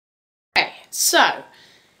So,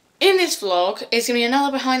 in this vlog, it's going to be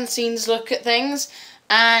another behind the scenes look at things,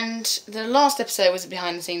 and the last episode was a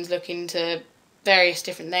behind the scenes look into various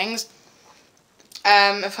different things.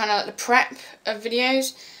 I found out the prep of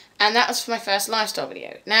videos, and that was for my first lifestyle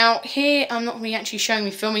video. Now, here I'm not going to be actually showing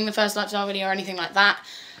me filming the first lifestyle video or anything like that,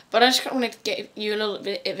 but I just wanted to get you a little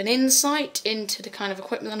bit of an insight into the kind of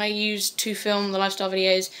equipment that I use to film the lifestyle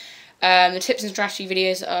videos. The tips and strategy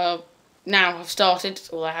videos are now have started,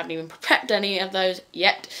 although I haven't even prepped any of those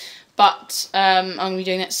yet, but I'm going to be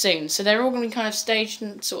doing that soon. So they're all going to be kind of staged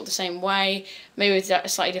in sort of the same way, maybe with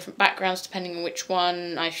slightly different backgrounds depending on which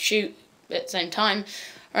one I shoot at the same time,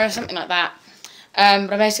 or something like that.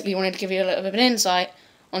 But I basically wanted to give you a little bit of an insight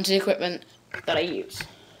onto the equipment that I use.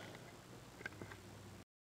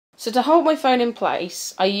 So to hold my phone in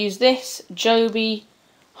place, I use this Joby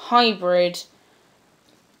hybrid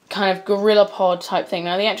kind of Gorillapod type thing.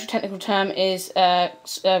 Now the actual technical term is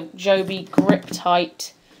Joby grip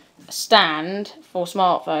tight stand for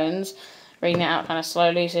smartphones. Reading it out kind of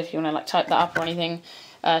slowly, so if you want to like type that up or anything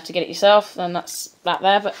to get it yourself, then that's that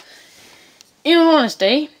there. But in all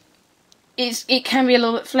honesty, it can be a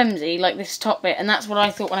little bit flimsy, like this top bit, and that's what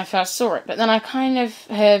I thought when I first saw it. But then I kind of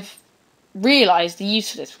have realised the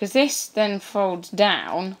use of this, because this then folds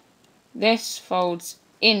down, this folds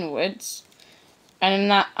inwards, and then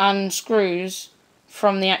that unscrews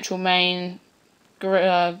from the actual main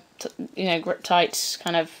grip tight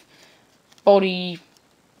kind of body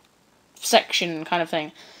section kind of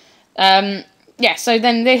thing. Yeah, so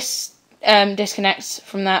then this disconnects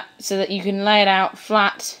from that so that you can lay it out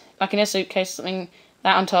flat, like in a suitcase or something,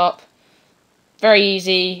 that on top. Very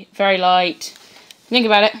easy, very light. Think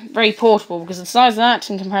about it, very portable, because the size of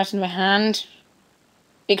that in comparison to my hand,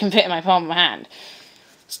 it can fit in my palm of my hand.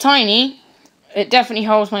 It's tiny. It definitely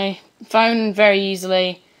holds my phone very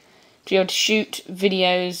easily to be able to shoot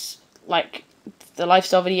videos like the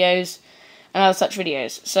lifestyle videos and other such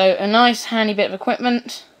videos. So a nice handy bit of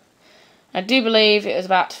equipment. I do believe it was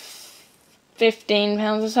about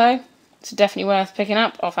 £15 or so. It's definitely worth picking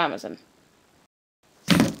up off Amazon.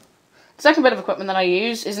 The second bit of equipment that I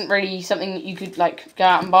use isn't really something that you could like go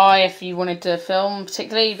out and buy if you wanted to film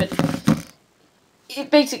particularly, but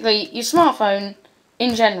basically your smartphone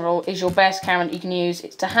in general is your best camera that you can use.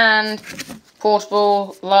 It's to hand,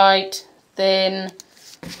 portable, light, thin,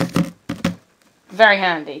 very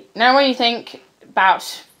handy. Now when you think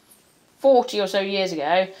about 40 or so years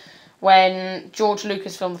ago, when George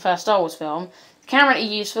Lucas filmed the first Star Wars film, the camera that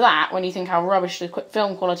he used for that, when you think how rubbish the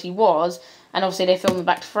film quality was, and obviously they filmed them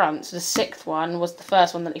back to front, so the sixth one was the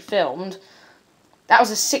first one that he filmed, that was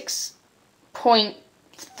a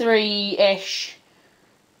 6.3-ish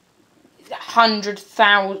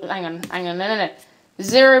 100,000, hang on, no,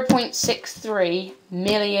 $0.63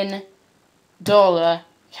 million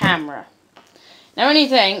camera. Now when you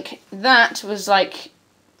think, that was like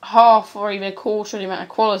half or even a quarter of the amount of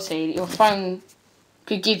quality that your phone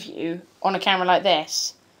could give you on a camera like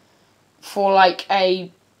this for like a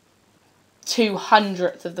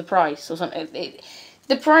 200th of the price or something.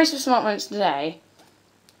 The price of smartphones today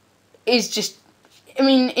is just, I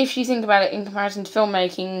mean, if you think about it in comparison to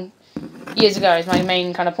filmmaking years ago, is my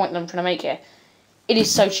main kind of point that I'm trying to make here, it is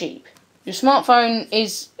so cheap. Your smartphone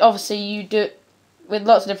is, obviously you do it with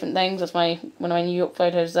lots of different things. That's one of my New York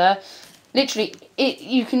photos there. Literally,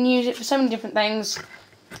 you can use it for so many different things,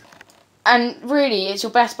 and really it's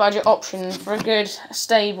your best budget option for a good,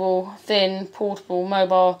 stable, thin, portable,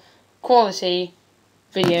 mobile, quality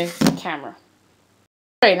video camera.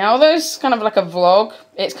 Okay, now although it's kind of like a vlog,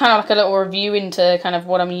 it's kind of like a little review into kind of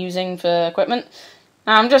what I'm using for equipment.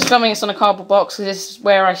 Now I'm just filming this on a cardboard box because this is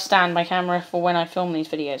where I stand my camera for when I film these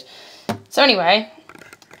videos. So anyway,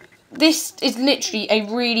 this is literally a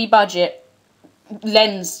really budget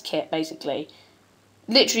lens kit, basically.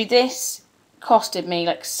 Literally, this costed me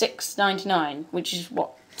like $6.99, which is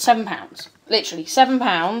what, £7. Literally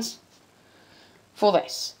 £7 for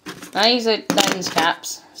this. Now these are lens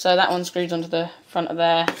caps, so that one screws onto the front of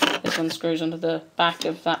there, this one screws onto the back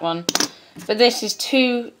of that one. But this is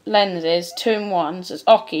two lenses, 2-in-1, so it's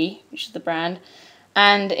Aukey, which is the brand,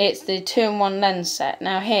 and it's the 2-in-1 lens set.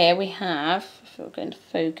 Now here we have, if it'll go into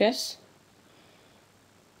focus,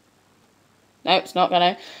 no, it's not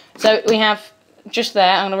going to. So we have just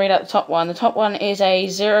there, I'm going to read out the top one. The top one is a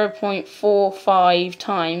 0.45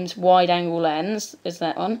 times wide angle lens, is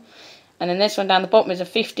that one. And then this one down the bottom is a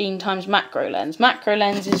 15 times macro lens. Macro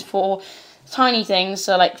lens is for tiny things,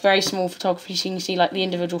 so like very small photography, so you can see like the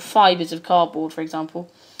individual fibres of cardboard, for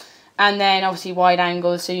example. And then obviously wide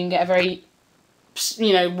angle, so you can get a very,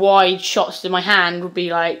 wide shots to my hand would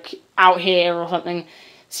be like out here or something.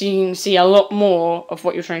 so you can see a lot more of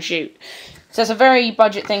what you're trying to shoot. So it's a very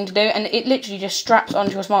budget thing to do, and it literally just straps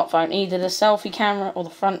onto your smartphone, either the selfie camera or the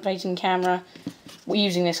front-facing camera. We're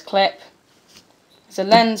using this clip. There's a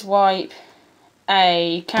lens wipe,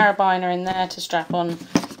 a carabiner in there to strap on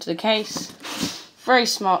to the case. Very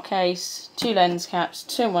smart case, 2 lens caps,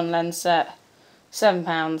 2-in-1 lens set,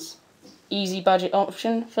 £7. Easy budget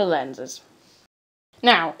option for lenses.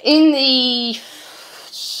 Now, in the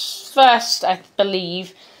first, I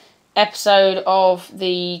believe, episode of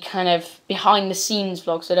the kind of behind the scenes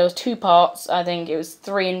vlog, so there was 2 parts. I think it was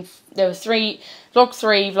vlog 3,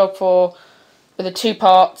 vlog 4, with the 2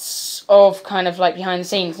 parts of kind of like behind the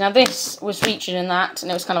scenes. Now this was featured in that, and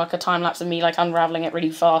it was kind of like a time lapse of me like unraveling it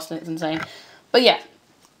really fast, and it's insane. But yeah,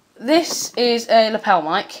 this is a lapel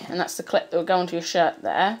mic, and that's the clip that will go onto your shirt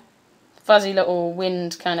there. Fuzzy little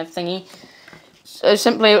wind kind of thingy. So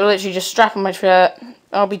simply it will literally just strap on my shirt.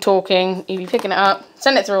 I'll be talking, you'll be picking it up,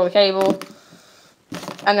 send it through all the cable,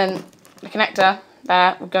 and then the connector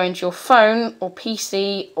there will go into your phone or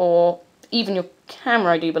PC or even your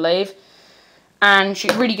camera, I do believe, and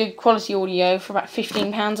shoot really good quality audio for about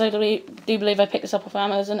 £15. I do believe I picked this up off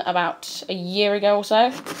Amazon about a year ago or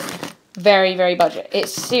so. Very, very budget.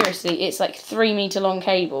 It's seriously, it's like 3-meter long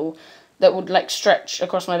cable that would like stretch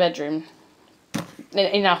across my bedroom.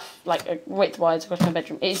 Enough, like width-wise across my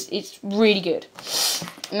bedroom. It's really good.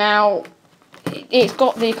 Now, it's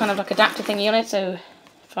got the kind of like adapter thingy on it, so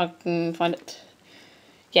if I can find it,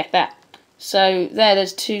 yeah, there. So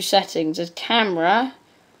there's 2 settings. There's camera,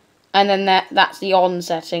 and then that's the on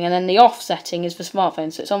setting, and then the off setting is for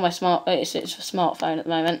smartphone. So it's on my it's for smartphone at the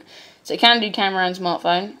moment. So it can do camera and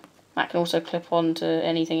smartphone. That can also clip on to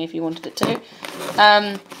anything if you wanted it to.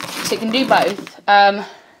 So it can do both.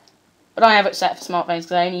 But I have it set for smartphones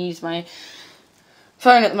because I only use my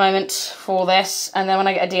phone at the moment for this, and then when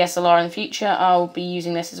I get a DSLR in the future, I'll be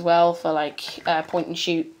using this as well for like point and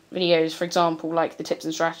shoot videos, for example, like the tips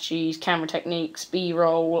and strategies, camera techniques,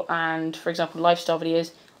 B-roll, and for example lifestyle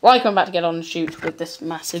videos, like I'm about to get on and shoot with this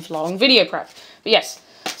massive long video prep. But yes,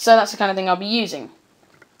 so that's the kind of thing I'll be using.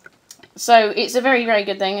 So it's a very, very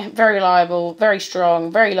good thing, very reliable, very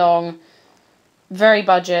strong, very long, very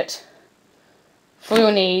budget, for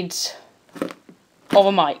your needs of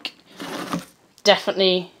a mic.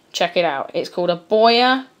 Definitely check it out. It's called a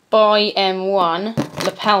BOYA by M1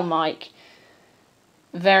 lapel mic.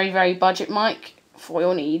 Very, very budget mic for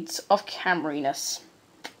your needs of cameriness.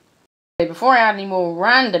 Before I add any more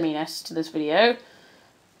randominess to this video,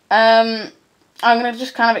 I'm going to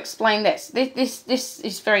just kind of explain this. This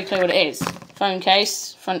is very clear what it is. Phone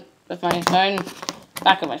case, front of my phone,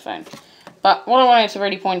 back of my phone. But what I wanted to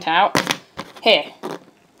really point out here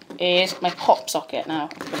is my pop socket. Now,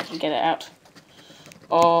 I'm going to get it out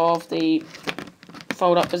of the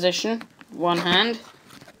fold-up position. One hand.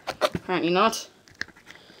 Apparently not.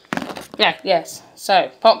 Yeah, yes.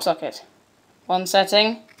 So, pop socket. One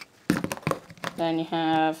setting. Then you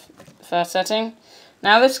have the first setting.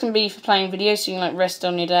 Now, this can be for playing videos, so you can like rest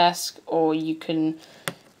on your desk, or you can...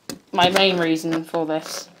 My main reason for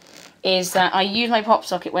this is that I use my pop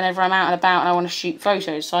socket whenever I'm out and about and I want to shoot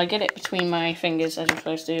photos. So I get it between my fingers, as you're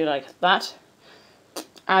supposed to do, like that.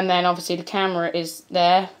 And then obviously the camera is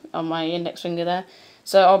there, on my index finger there.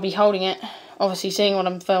 So I'll be holding it, obviously seeing what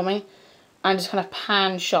I'm filming, and just kind of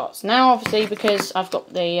pan shots. Now obviously, because I've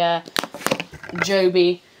got the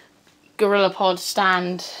Joby Gorillapod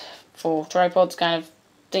stand for tripods, kind of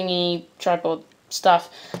dingy tripod stuff,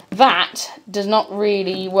 that does not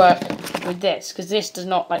really work with this, because this does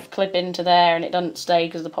not like clip into there and it doesn't stay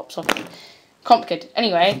because the pop socket. Complicated.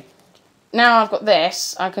 Anyway, now I've got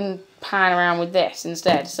this, I can pan around with this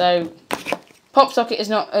instead. So pop socket is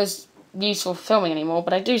not as useful for filming anymore,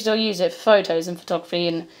 but I do still use it for photos and photography,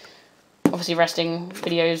 and obviously resting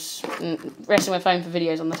my phone for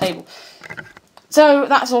videos on the table. So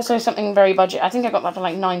that's also something very budget. I think I got that for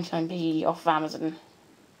like 99p off of Amazon.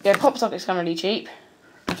 Yeah, pop sockets come really cheap.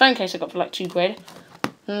 The phone case I got for like £2.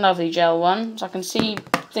 Lovely gel one, so I can see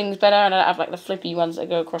things better, and I don't have like the flippy ones that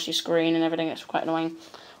go across your screen and everything. It's quite annoying.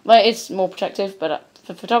 But it's more protective. But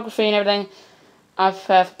for photography and everything, I've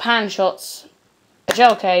for pan shots, a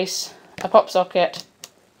gel case, a pop socket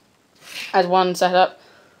as one setup.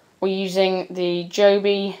 We're using the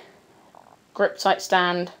Joby grip sight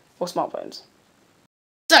stand for smartphones.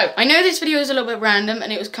 So, I know this video is a little bit random,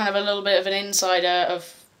 and it was kind of a little bit of an insider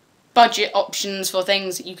of budget options for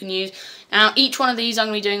things that you can use. Now, each one of these I'm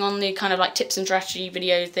going to be doing on the kind of like tips and strategy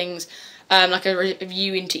video things, like a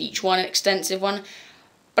review into each one, an extensive one.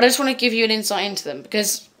 But I just want to give you an insight into them,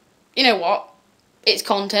 because, you know what, it's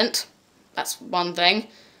content, that's one thing,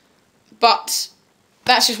 but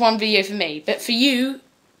that's just one video for me. But for you,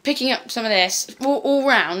 picking up some of this, all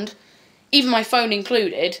round, even my phone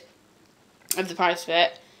included, of the price of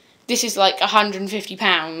it, this is like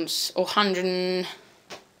 £150 or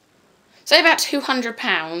say about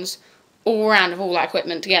 £200 all round of all that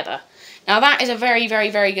equipment together. Now that is a very, very,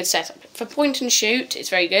 very good setup. For point and shoot, it's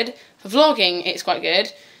very good. For vlogging, it's quite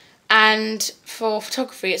good. And for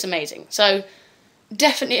photography, it's amazing. So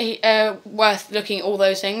definitely worth looking at all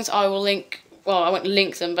those things. I will link, well, I won't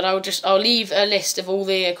link them, but I'll leave a list of all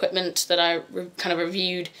the equipment that I kind of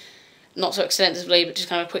reviewed, not so extensively, but just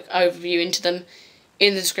kind of a quick overview into them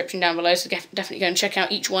in the description down below. So definitely go and check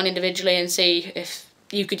out each one individually and see if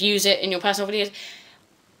you could use it in your personal videos.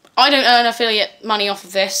 I don't earn affiliate money off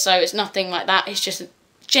of this, so it's nothing like that. It's just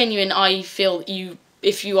genuine. I feel that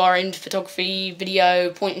if you are into photography, video,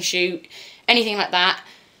 point and shoot, anything like that,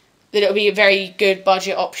 that it'll be a very good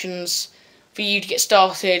budget options for you to get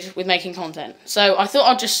started with making content. So I thought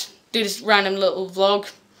I'd just do this random little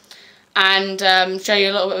vlog and show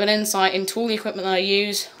you a little bit of an insight into all the equipment that I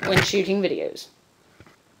use when shooting videos.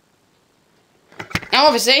 Now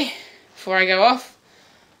obviously, before I go off,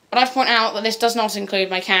 I'd like to point out that this does not include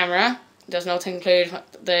my camera, it does not include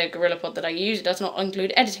the Gorillapod that I use, it does not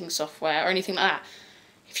include editing software or anything like that.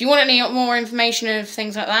 If you want any more information of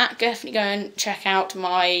things like that, definitely go and check out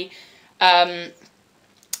my,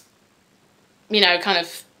 you know, kind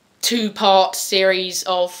of two-part series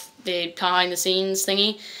of the behind-the-scenes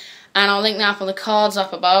thingy. And I'll link that up on the cards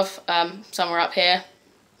up above, somewhere up here.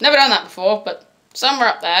 Never done that before, but somewhere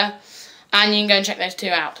up there. And you can go and check those two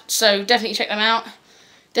out. So definitely check them out.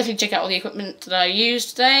 Definitely check out all the equipment that I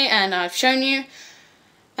used today and I've shown you.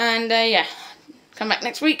 And yeah, come back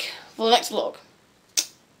next week for the next vlog.